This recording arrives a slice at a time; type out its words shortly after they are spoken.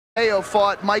Mayo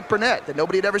fought Mike Burnett, that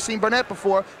nobody had ever seen Burnett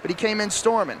before, but he came in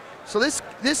storming. So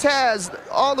this has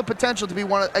all the potential to be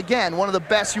one of the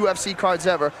best UFC cards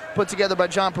ever put together by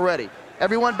John Peretti.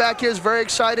 Everyone back here is very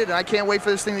excited, and I can't wait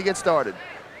for this thing to get started.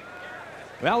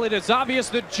 Well, it is obvious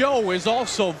that Joe is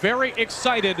also very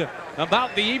excited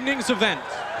about the evening's event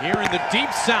here in the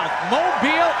Deep South,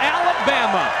 Mobile,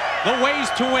 Alabama. The ways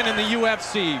to win in the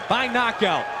UFC: by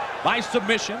knockout, by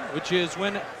submission, which is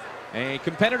when a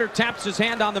competitor taps his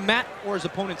hand on the mat or his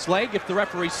opponent's leg if the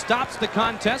referee stops the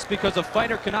contest because a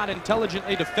fighter cannot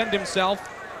intelligently defend himself,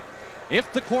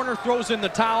 if the corner throws in the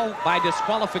towel, by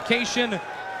disqualification,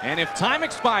 and if time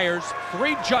expires,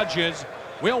 3 judges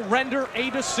will render a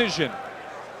decision.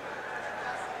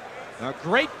 A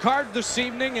great card this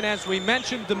evening, and as we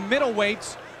mentioned, the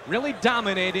middleweights really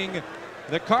dominating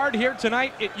the card here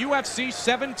tonight at UFC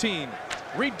 17.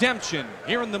 Redemption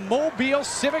here in the Mobile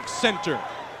Civic Center.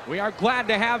 We are glad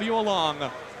to have you along.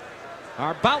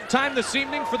 Our bout time this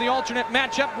evening for the alternate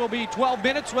matchup will be 12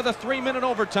 minutes with a 3-minute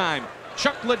overtime.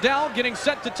 Chuck Liddell getting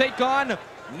set to take on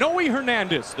Noe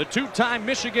Hernandez, the 2-time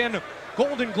Michigan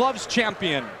Golden Gloves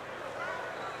champion.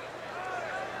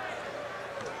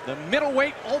 The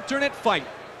middleweight alternate fight.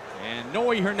 And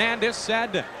Noe Hernandez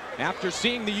said, after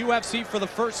seeing the UFC for the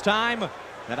first time,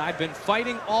 that I've been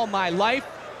fighting all my life,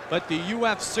 but the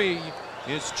UFC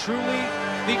is truly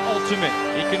the ultimate.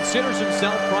 He considers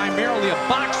himself primarily a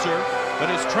boxer, but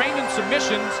has trained in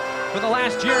submissions for the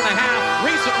last year and a half,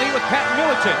 recently with Pat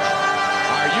Miletich,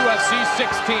 our UFC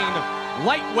 16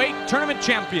 lightweight tournament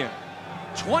champion.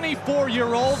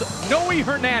 24-year-old Noe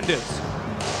Hernandez,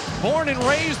 born and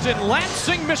raised in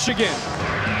Lansing, Michigan.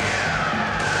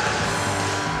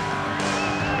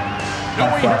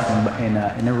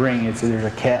 In the ring, there's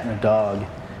a cat and a dog.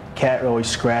 Cat will always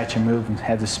scratch and move and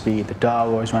have the speed. The dog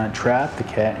always want to trap the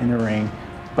cat in the ring,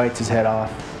 bites his head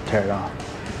off, tear it off.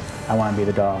 I want to be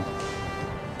the dog.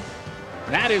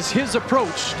 That is his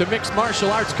approach to mixed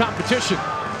martial arts competition.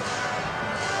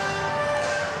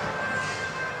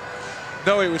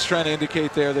 Noe was trying to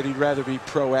indicate there that he'd rather be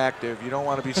proactive. You don't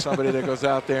want to be somebody that goes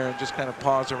out there and just kind of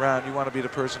paws around. You want to be the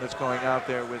person that's going out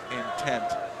there with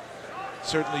intent.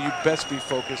 Certainly you best be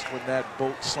focused when that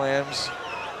bolt slams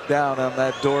down on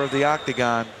that door of the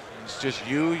octagon. It's just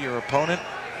you, your opponent,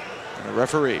 and the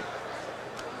referee.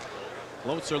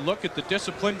 Closer look at the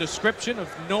discipline description of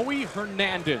Noe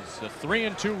Hernandez, a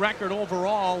 3-2 record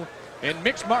overall in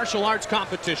mixed martial arts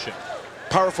competition.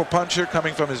 Powerful puncher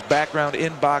coming from his background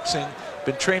in boxing.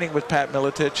 Been training with Pat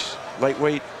Miletich,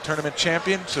 lightweight tournament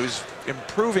champion, so he's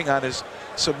improving on his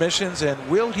submissions. And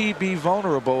will he be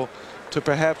vulnerable to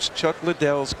perhaps Chuck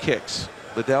Liddell's kicks?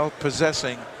 Liddell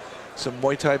possessing some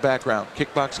Muay Thai background,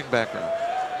 kickboxing background.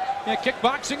 Yeah,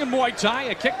 kickboxing and Muay Thai,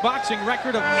 a kickboxing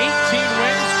record of 18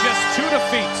 wins, just 2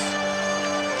 defeats.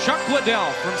 Chuck Liddell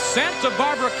from Santa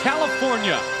Barbara,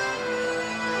 California.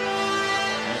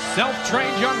 A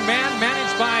self-trained young man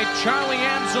managed by Charlie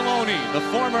Anzalone, the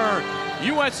former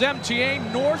USMTA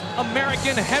North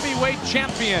American heavyweight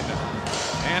champion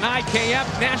and IKF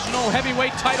national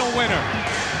heavyweight title winner.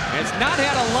 Has not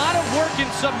had a lot of work in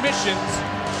submissions,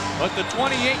 but the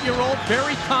 28-year-old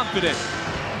very confident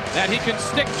that he can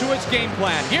stick to his game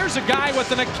plan. Here's a guy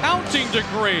with an accounting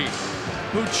degree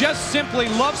who just simply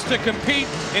loves to compete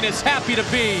and is happy to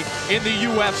be in the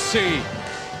UFC.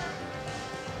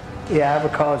 Yeah, I have a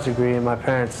college degree, and my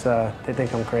parents, they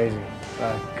think I'm crazy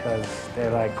because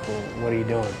they're like, well, what are you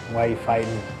doing? Why are you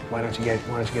fighting? Why don't you get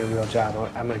a real job?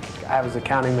 I was an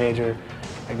accounting major.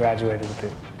 I graduated with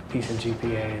a decent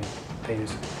GPA, and they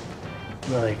just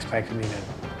really expected me to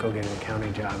go get an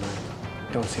accounting job. And I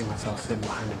don't see myself sitting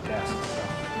behind a desk, so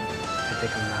I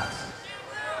think I'm nuts.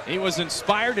 He was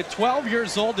inspired at 12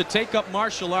 years old to take up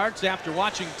martial arts after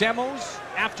watching demos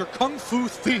after Kung Fu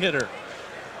Theater.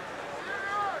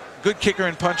 Good kicker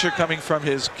and puncher coming from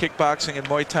his kickboxing and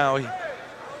Muay Thai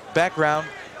background.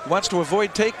 He wants to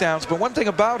avoid takedowns, but one thing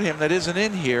about him that isn't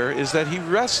in here is that he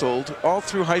wrestled all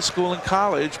through high school and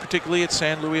college, particularly at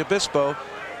San Luis Obispo.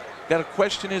 Got to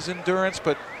question his endurance,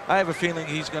 but I have a feeling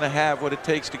he's going to have what it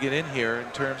takes to get in here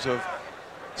in terms of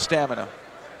stamina.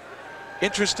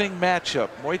 Interesting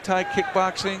matchup, Muay Thai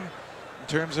kickboxing in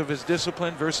terms of his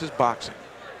discipline versus boxing.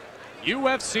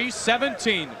 UFC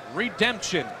 17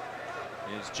 Redemption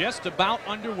is just about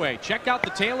underway. Check out the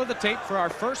tail of the tape for our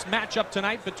first matchup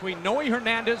tonight between Noe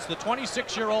Hernandez, the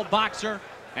 26-year-old boxer,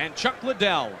 and Chuck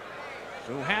Liddell,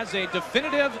 who has a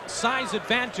definitive size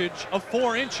advantage of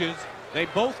 4 inches. They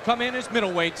both come in as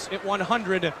middleweights at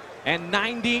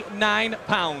 199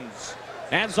 pounds.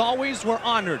 As always, we're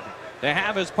honored to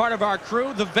have as part of our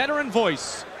crew the veteran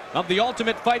voice of the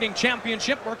Ultimate Fighting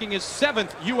Championship, working his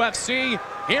 7th UFC.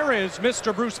 Here is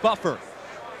Mr. Bruce Buffer.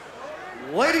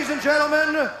 Ladies and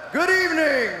gentlemen, good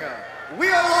evening. We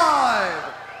are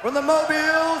live from the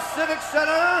Mobile Civic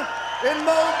Center in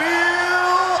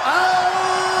Mobile,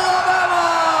 Alabama.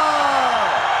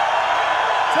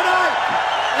 Tonight,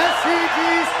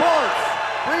 SCG Sports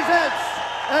presents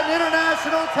an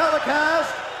international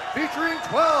telecast featuring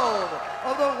 12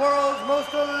 of the world's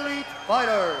most elite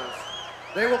fighters.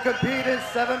 They will compete in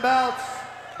 7 bouts,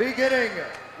 beginning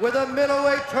with a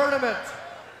middleweight tournament,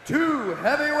 2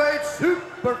 heavyweight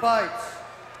super fights,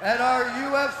 and our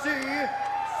UFC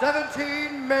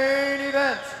 17 main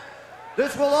event.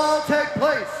 This will all take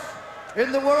place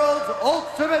in the world's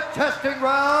ultimate testing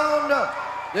ground,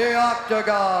 the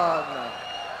Octagon.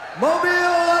 Mobile,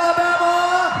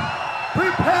 Alabama,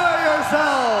 prepare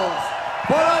yourselves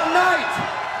for a night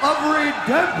of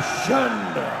redemption.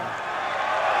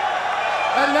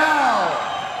 And now,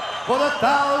 for the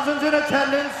thousands in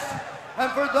attendance,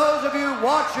 and for those of you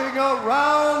watching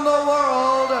around the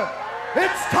world,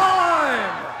 it's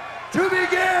time to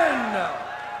begin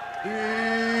the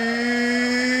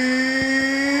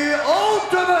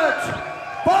Ultimate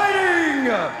Fighting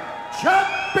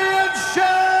Championship!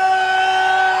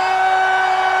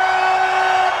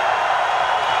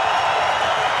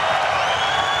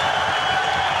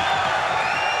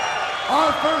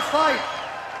 Our first fight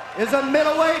is a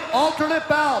middleweight alternate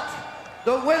bout.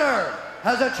 The winner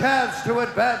has a chance to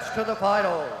advance to the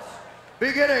finals.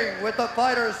 Beginning with the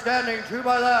fighter standing to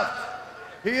my left,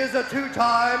 he is a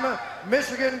 2-time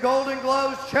Michigan Golden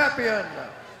Gloves champion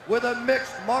with a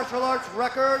mixed martial arts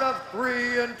record of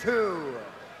 3-2.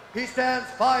 He stands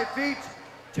 5 feet,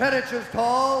 10 inches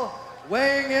tall,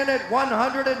 weighing in at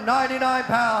 199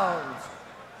 pounds.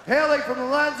 Hailing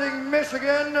from Lansing,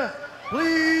 Michigan,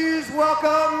 please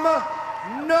welcome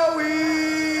Noe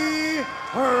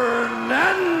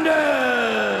Hernandez.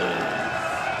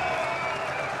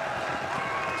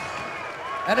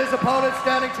 And his opponent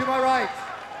standing to my right,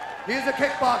 he is a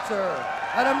kickboxer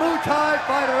and a Muay Thai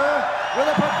fighter with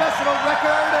a professional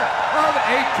record of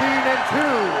 18-2.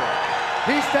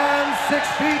 He stands 6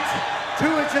 feet, 2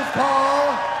 inches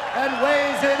tall, and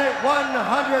weighs in at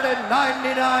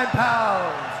 199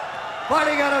 pounds.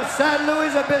 Fighting out of San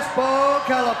Luis Obispo,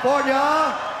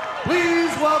 California,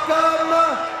 please welcome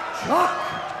Chuck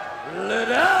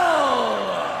Liddell.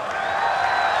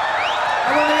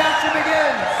 And when the action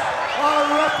begins, our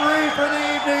referee for the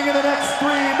evening in the next 3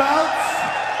 bouts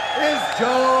is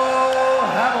Joe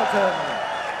Hamilton.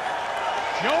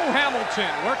 Joe Hamilton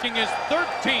working his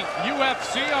 13th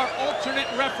UFC, our alternate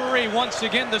referee once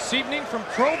again this evening from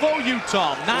Provo,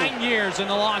 Utah. 9 years in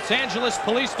the Los Angeles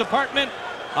Police Department,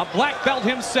 a black belt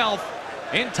himself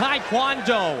in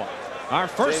Taekwondo. Our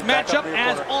first matchup,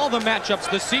 as all the matchups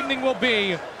this evening will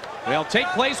be, they'll take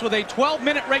place with a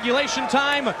 12-minute regulation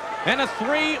time and a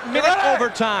 3-minute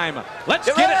overtime. Let's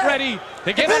get it ready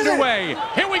to get underway.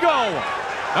 Here we go.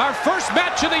 Our first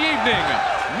match of the evening.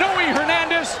 Noe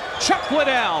Hernandez, Chuck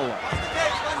Liddell.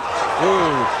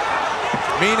 Ooh.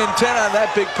 Mean intent on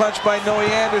that big punch by Noe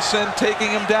Anderson.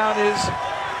 Taking him down is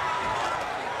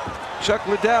Chuck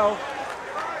Liddell.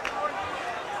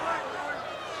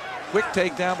 Quick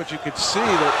takedown, but you could see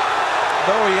that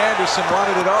Noe Anderson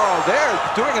wanted it all. There,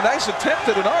 doing a nice attempt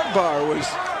at an armbar was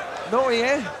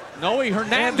Noe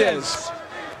Hernandez.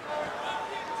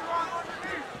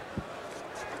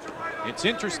 It's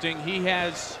interesting, he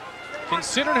has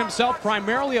considered himself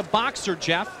primarily a boxer,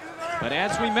 Jeff, but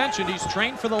as we mentioned, he's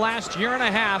trained for the last 1.5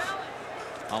 years,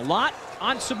 a lot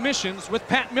on submissions with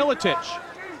Pat Miletich.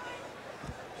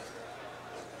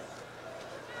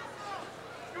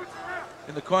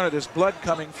 In the corner, there's blood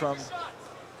coming from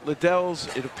Liddell's,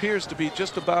 it appears to be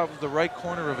just above the right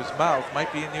corner of his mouth,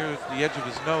 might be near the edge of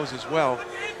his nose as well.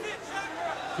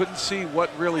 Couldn't see what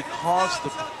really caused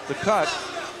the cut.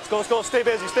 Let's go, stay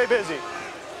busy, stay busy.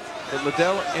 But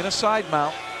Liddell in a side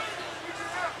mount.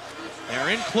 They're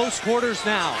in close quarters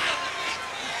now.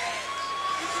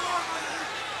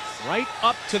 Right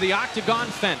up to the octagon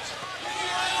fence.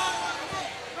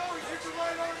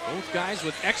 Both guys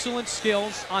with excellent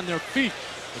skills on their feet.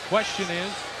 The question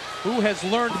is, who has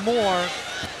learned more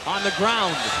on the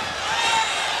ground?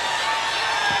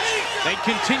 They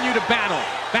continue to battle.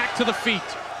 Back to the feet.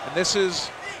 And this is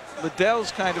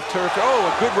Liddell's kind of turf. Oh,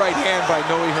 a good right hand by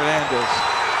Noe Hernandez.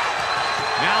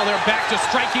 Now they're back to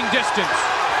striking distance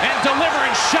and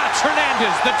delivering shots.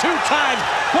 Hernandez, the 2-time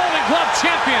Golden Glove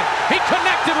champion. He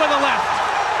connected with a left.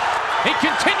 He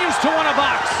continues to win a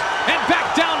box, and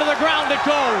back down to the ground it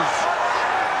goes.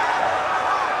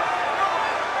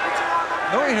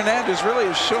 Noe Hernandez really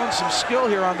has shown some skill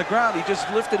here on the ground. He just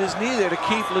lifted his knee there to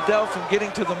keep Liddell from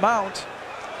getting to the mount.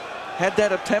 Had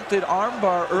that attempted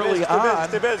armbar early on.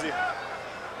 Stay busy.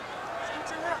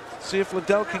 See if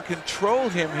Liddell can control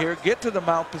him here, get to the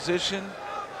mount position,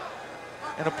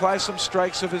 and apply some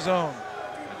strikes of his own.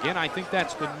 Again, I think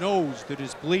that's the nose that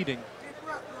is bleeding.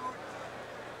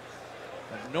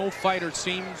 And no fighter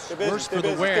seems worse for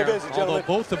the wear, although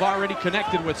both have already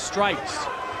connected with strikes.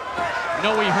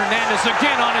 Noe Hernandez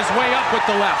again on his way up with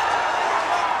the left.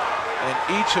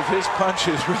 And each of his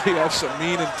punches really have some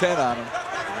mean intent on them.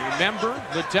 Remember,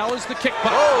 Liddell is the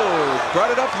kickboxer. Oh, brought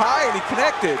it up high and he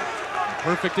connected.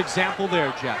 Perfect example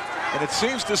there, Jeff. And it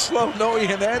seems to slow Noe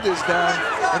Hernandez down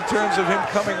in terms of him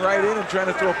coming right in and trying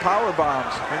to throw power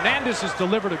bombs. Hernandez has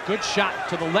delivered a good shot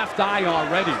to the left eye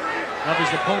already of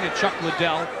his opponent, Chuck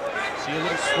Liddell. See a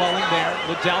little swelling there.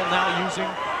 Liddell now using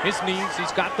his knees.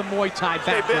 He's got the Muay Thai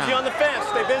background. Stay busy on the fence.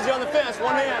 Stay busy on the fence.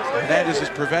 One hand. Hernandez is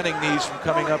preventing these from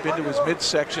coming up into his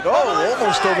midsection. Oh,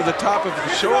 almost over the top of the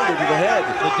shoulder to the head.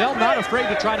 Liddell not afraid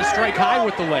to try to strike high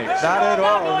with the legs. Not at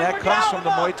all, and that comes from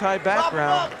the Muay Thai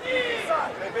background.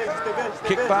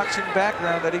 Kickboxing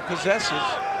background that he possesses.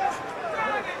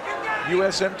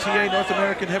 USMTA North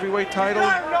American Heavyweight title,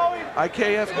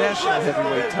 IKF National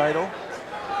Heavyweight title.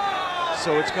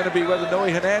 So it's going to be whether Noe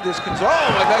Hernandez can. Oh,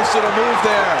 a nice little move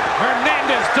there.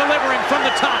 Hernandez delivering from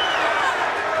the top.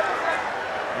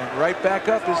 And right back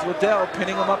up is Liddell,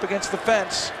 pinning him up against the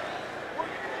fence.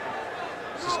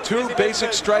 This is two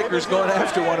basic strikers going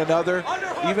after one another,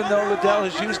 even though Liddell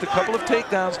has used a couple of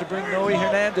takedowns to bring Noe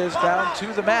Hernandez down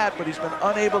to the mat, but he's been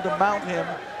unable to mount him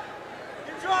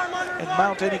and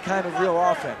mount any kind of real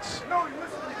offense.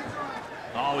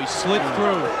 Oh, he slid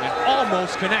through and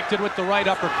almost connected with the right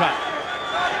uppercut.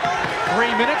 3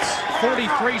 minutes,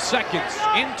 43 seconds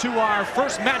into our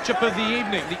first matchup of the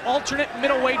evening, the alternate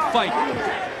middleweight fight.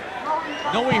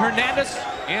 Noe Hernandez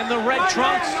in the red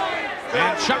trunks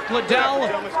and Chuck Liddell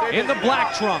in the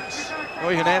black trunks.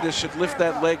 Noe Hernandez should lift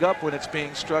that leg up when it's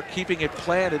being struck. Keeping it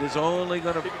planted is only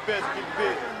going to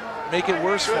make it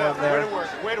worse for him there.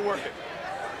 Way to work it.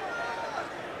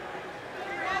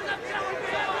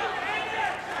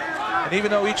 And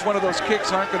even though each one of those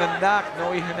kicks aren't going to knock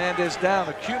Noe Hernandez down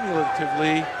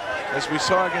accumulatively, as we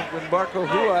saw again when Marco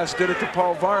Ruas did it to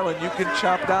Paul Varlin, you can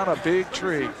chop down a big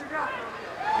tree.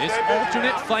 This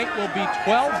alternate fight will be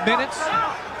 12 minutes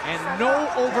and no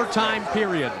overtime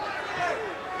period.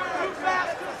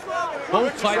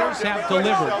 Both fighters have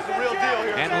delivered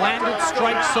and landed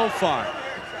strikes so far.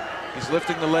 He's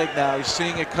lifting the leg now. He's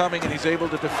seeing it coming and he's able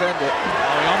to defend it.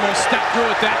 Oh, he almost stepped through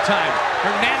it that time.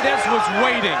 Hernandez was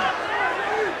waiting.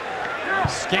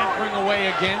 Scampering away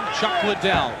again, Chuck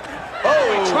Liddell.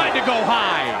 Oh, he tried to go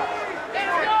high.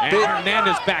 And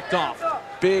Hernandez backed off.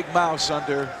 Big mouse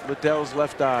under Liddell's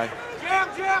left eye.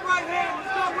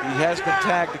 He has been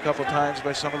tagged a couple times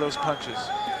by some of those punches.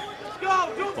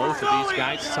 Both of these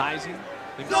guys sizing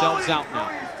themselves out now.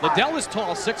 Liddell is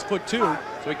tall, 6'2",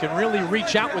 so he can really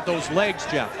reach out with those legs,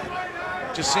 Jeff.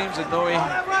 Just seems that Noe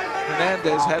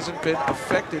Hernandez hasn't been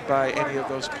affected by any of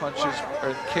those punches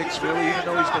or kicks, really, even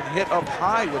though he's been hit up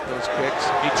high with those kicks.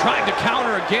 He tried to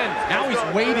counter again. Now he's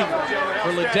waiting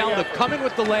for Liddell to come in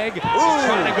with the leg and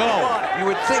trying to go.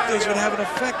 You would think those would have an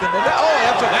effect. And then, oh,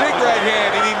 that's a big right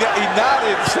hand, and he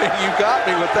nodded saying, "You got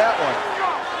me with that one."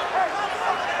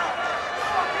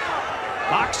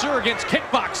 Boxer against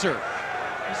kickboxer.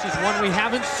 This is one we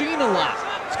haven't seen a lot.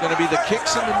 It's going to be the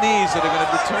kicks and the knees that are going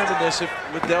to determine this if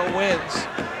Liddell wins.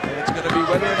 And it's going to be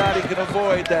whether or not he can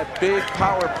avoid that big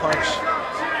power punch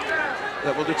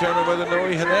that will determine whether Noe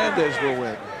Hernandez will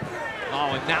win.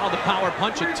 Oh, and now the power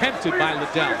punch attempted by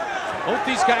Liddell. Both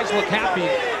these guys look happy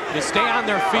to stay on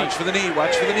their feet. Watch for the knee,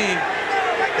 watch for the knee.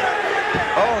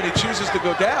 Oh, and he chooses to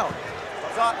go down.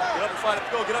 Get up, let's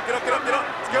go. Get up, get up, get up, get up.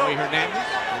 Let's go. Noe Hernandez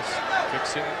is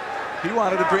fixing it. He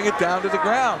wanted to bring it down to the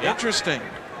ground. Yep. Interesting.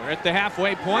 We're at the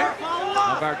halfway point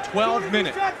of our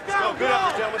 12-minute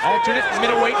alternate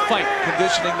middleweight fight.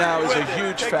 Conditioning now is a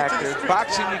huge factor.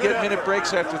 Boxing, you get minute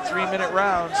breaks after 3-minute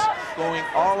rounds. Going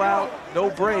all out, no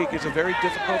break is a very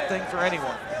difficult thing for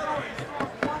anyone.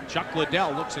 Chuck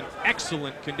Liddell looks in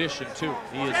excellent condition, too.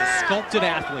 He is a sculpted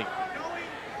athlete.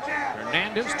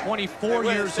 Hernandez, 24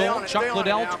 years old. Chuck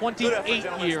Liddell,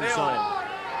 28 years old.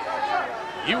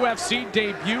 UFC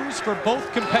debuts for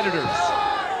both competitors.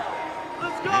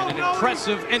 And an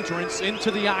impressive entrance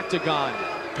into the octagon.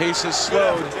 Pace is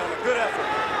slowed.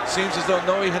 Seems as though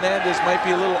Noe Hernandez might be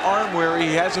a little arm weary.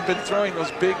 He hasn't been throwing those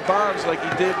big bombs like he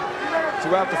did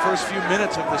throughout the first few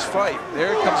minutes of this fight.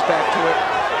 There it comes back to it.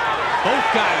 Both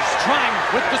guys trying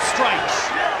with the strikes.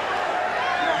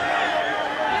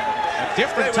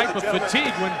 different type of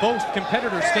fatigue when both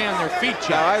competitors stay on their feet,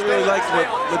 Chuck. Now, I really liked what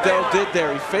Liddell did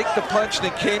there. He faked the punch and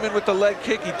then came in with the leg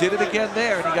kick. He did it again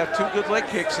there, and he got 2 good leg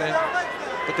kicks in.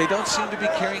 But they don't seem to be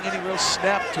carrying any real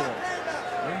snap to him.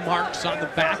 No marks on the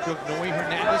back of Noe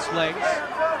Hernandez's legs.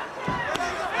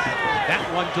 That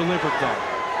one delivered, though.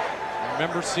 I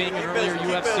remember seeing in earlier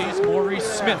UFCs Maurice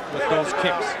Smith with those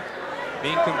kicks,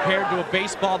 being compared to a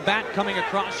baseball bat coming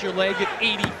across your leg at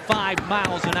 85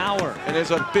 miles an hour. And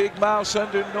there's a big mouse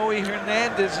under Noe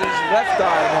Hernandez's left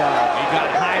eye now. He got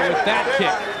high with that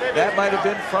kick. That might have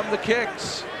been from the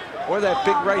kicks, or that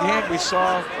big right hand we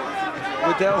saw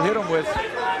Liddell hit him with.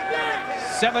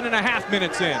 7.5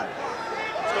 minutes in.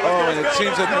 Oh, and it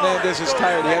seems that Hernandez is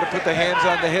tired. He had to put the hands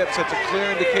on the hips. That's a clear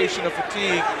indication of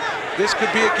fatigue. This could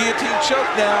be a guillotine choke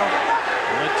now.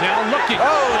 Liddell looking.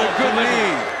 Oh, and a good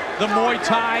knee. The Muay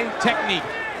Thai technique.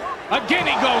 Again,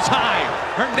 he goes high.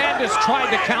 Hernandez tried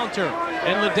to counter,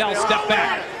 and Liddell stepped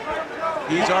back.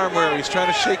 He's arm weary. He's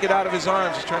trying to shake it out of his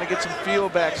arms. He's trying to get some feel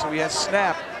back so he has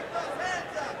snap.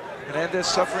 Hernandez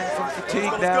suffering from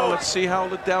fatigue now. Let's see how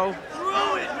Liddell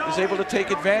is able to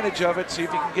take advantage of it. See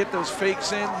if he can get those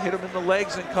fakes in, hit him in the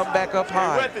legs, and come back up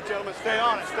high. Stay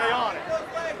on it, stay on it.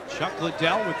 Chuck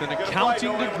Liddell with an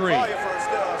accounting degree.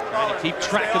 Trying to keep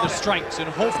track of the strikes and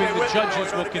hoping the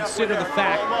judges will consider the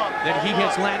fact that he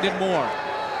has landed more.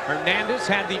 Hernandez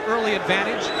had the early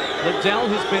advantage. Liddell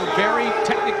has been very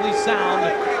technically sound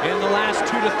in the last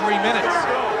 2 to 3 minutes.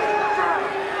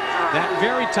 That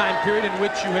very time period in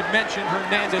which you had mentioned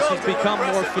Hernandez has become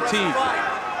more fatigued.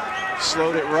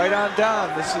 Slowed it right on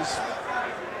down. This is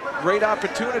great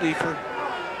opportunity for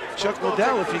Chuck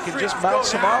Liddell if he can just mount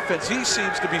some offense. He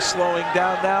seems to be slowing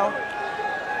down now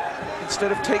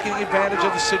instead of taking advantage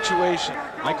of the situation.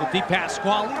 Michael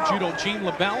DiPasquale, Judo Gene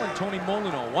LaBelle, and Tony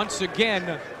Molino once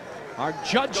again are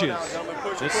judges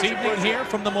this evening here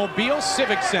from the Mobile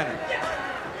Civic Center.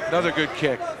 Another good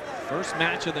kick. First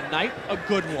match of the night, a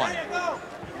good one.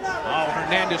 Oh,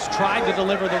 Hernandez tried to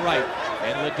deliver the right,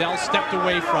 and Liddell stepped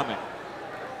away from it.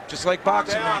 Just like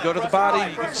boxing, when you go to the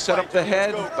body, you can set up the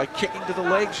head. By kicking to the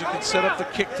legs, you can set up the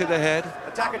kick to the head.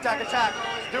 Attack, attack, attack.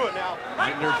 Let's do it now.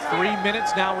 Under 3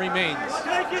 minutes now remains.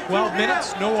 12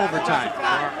 minutes, no overtime for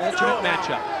our alternate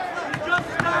matchup.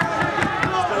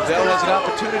 Liddell has an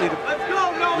opportunity to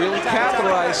really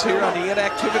capitalize here on the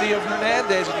inactivity of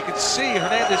Hernandez, and you can see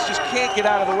Hernandez just can't get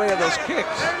out of the way of those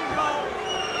kicks.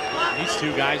 These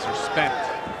two guys are spent.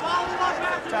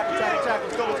 Attack, attack, attack.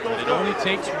 Let's go, let's go, let's It go. only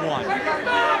takes one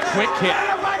quick hit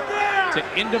to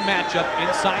end a matchup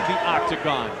inside the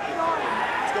octagon.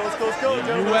 Let's go, let's go, In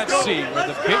gentlemen, let's go. UFC, where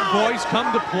the big boys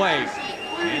come to play,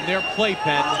 and their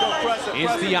playpen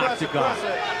is the octagon.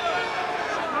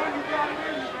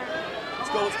 Let's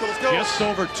go, let's go. Just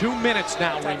over 2 minutes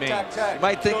now remains. You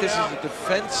might think this is a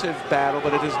defensive battle,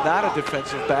 but it is not a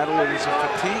defensive battle. It is a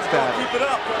fatigue battle. Keep it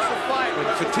up. Press the fight. When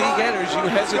fatigue enters, you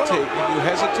hesitate. When you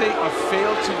hesitate, you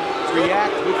fail to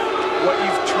react with what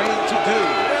you've trained to do.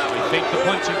 We fake the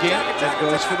punch again. And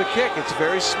goes for the kick. It's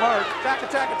very smart. Attack,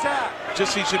 attack, attack.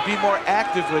 Just he should be more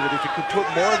active with it. If you could put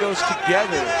more of those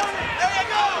together,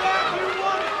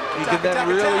 he can then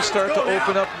really start to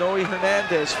open up Noe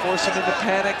Hernandez, force him into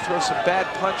panic, throw some bad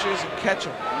punches, and catch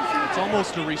him. It's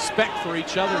almost a respect for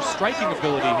each other's striking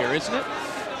ability here, isn't it?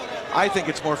 I think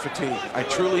it's more fatigue. I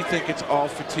truly think it's all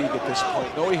fatigue at this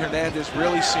point. Noe Hernandez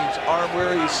really seems arm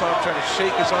weary. You saw him trying to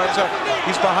shake his arms out.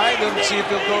 He's behind him. See if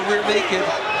he'll go rear naked.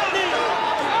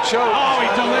 Choke. Oh, he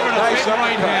delivered a Nice big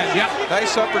right uppercut. hand. Yep.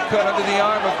 Nice uppercut under the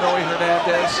arm of Noe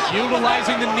Hernandez.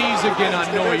 Utilizing the knees again on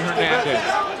Noe Hernandez.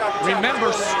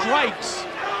 Remember, strikes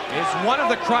is one of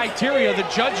the criteria the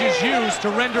judges use to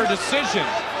render a decision.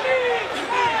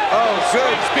 Oh,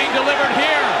 good. Strikes being delivered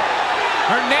here.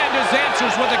 Hernandez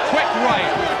answers with a quick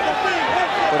right.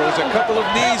 But it was a couple of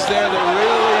knees there that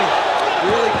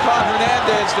really caught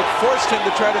Hernandez, that forced him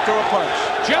to try to throw a punch.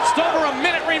 Just over a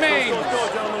minute remains. Let's go,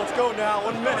 gentlemen. Let's go now.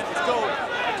 1 minute. Let's go.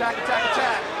 Attack, attack,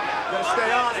 attack. Gotta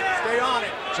stay on it. Stay on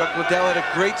it. Chuck Liddell had a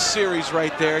great series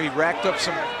right there. He racked up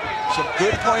some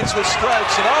good points with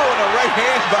strikes. And oh, and a right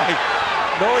hand by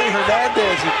Noe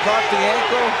Hernandez. He caught the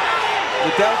ankle.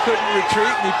 Liddell couldn't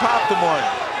retreat, and he popped him one.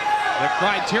 The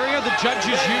criteria the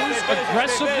judges use: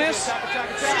 aggressiveness,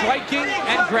 striking,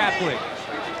 and grappling.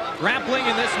 Grappling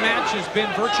in this match has been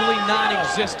virtually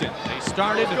non-existent. They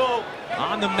started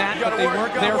on the mat, but they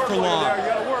weren't there for long.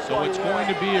 So it's going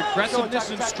to be aggressiveness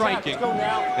and striking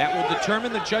that will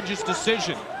determine the judge's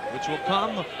decision, which will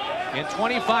come in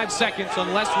 25 seconds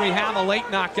unless we have a late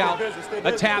knockout,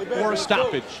 a tap, or a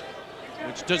stoppage,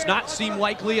 which does not seem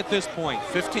likely at this point.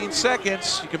 15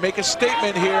 seconds. You can make a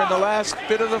statement here in the last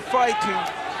bit of the fight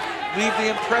to leave the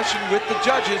impression with the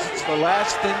judges. It's the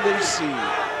last thing they see.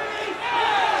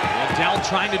 Liddell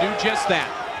trying to do just that.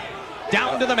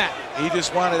 Down to the mat. He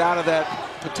just wanted out of that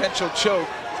potential choke.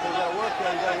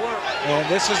 And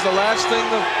this is the last thing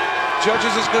the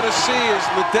judges is going to see is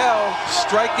Liddell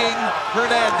striking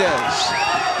Hernandez.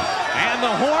 And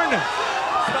the horn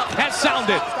has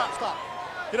sounded. Stop.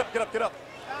 Get up, get up, get up.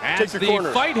 As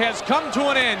the fight has come to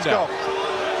an end. Let's go.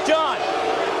 Done.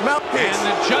 Mouthpiece. And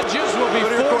the judges will be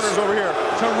forced over here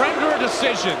to render a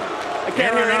decision. I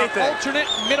can't hear anything. Alternate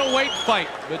middleweight fight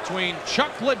between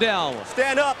Chuck Liddell.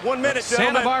 Stand up, 1 minute, Santa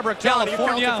gentlemen. Barbara, John, you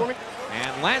California. count it for me?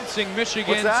 And Lansing,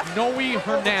 Michigan's that? Noe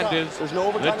Hernandez, There's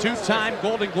no the overtime? two-time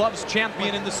Golden Gloves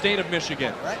champion in the state of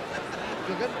Michigan.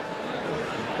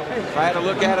 If I had to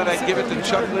look at it, I'd give it to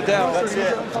Chuck Liddell. That's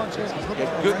it.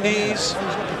 Good knees,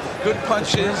 good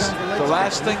punches. The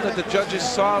last thing that the judges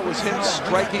saw was him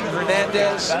striking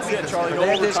Hernandez. That's it, Charlie. No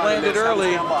Hernandez overtime landed in this.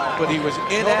 early, Stand by. but he was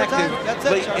inactive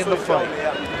late in the fight.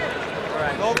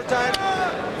 No overtime.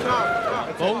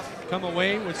 Both come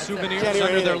away with souvenirs Can't hear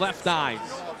under their anything. left eyes.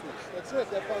 That's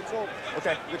it. That fight's over.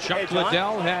 Okay. Chuck Hey, John,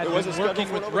 Liddell had it wasn't been working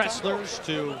scheduled with for overtime? wrestlers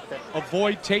to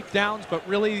avoid takedowns, but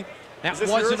really that Is this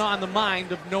wasn't yours? on the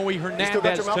mind of Noe got your Hernandez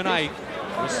mouthpiece? tonight.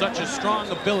 With such a strong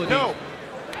ability No.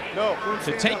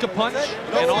 to take a punch No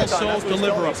and overtime. also That's what he's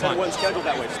deliver telling me. a He said it punch. wasn't scheduled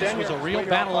that way. This Stand was a here. real Wait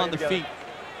here, I'll battle call on you the together. feet.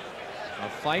 A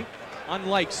fight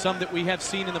unlike some that we have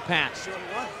seen in the past.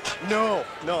 No.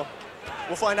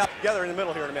 We'll find out together in the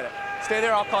middle here in a minute. Stay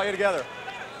there, I'll call you together.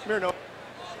 Come here, no.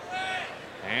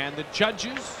 And the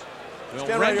judges will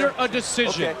Stand right render here. a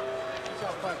decision.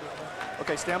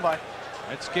 Okay, stand by.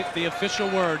 Let's get the official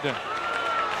word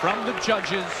from the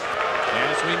judges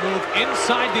as we move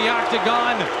inside the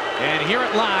octagon and hear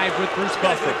it live with Bruce You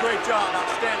guys did Buffer. a great job.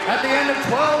 Outstanding. At the end of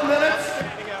 12 minutes,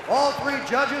 all three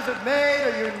judges have made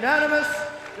a unanimous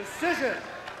decision.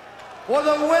 For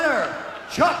the winner,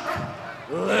 Chuck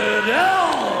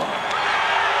Liddell.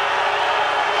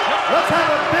 Let's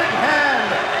have a big hand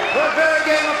for a very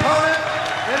game opponent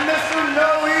in Mr.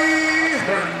 Noe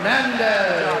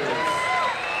Hernandez.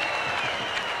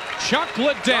 Chuck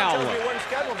Liddell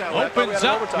opens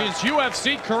up his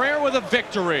UFC career with a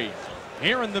victory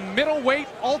here in the middleweight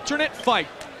alternate fight,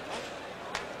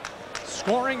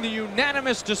 scoring the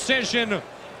unanimous decision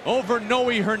over Noe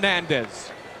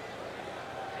Hernandez.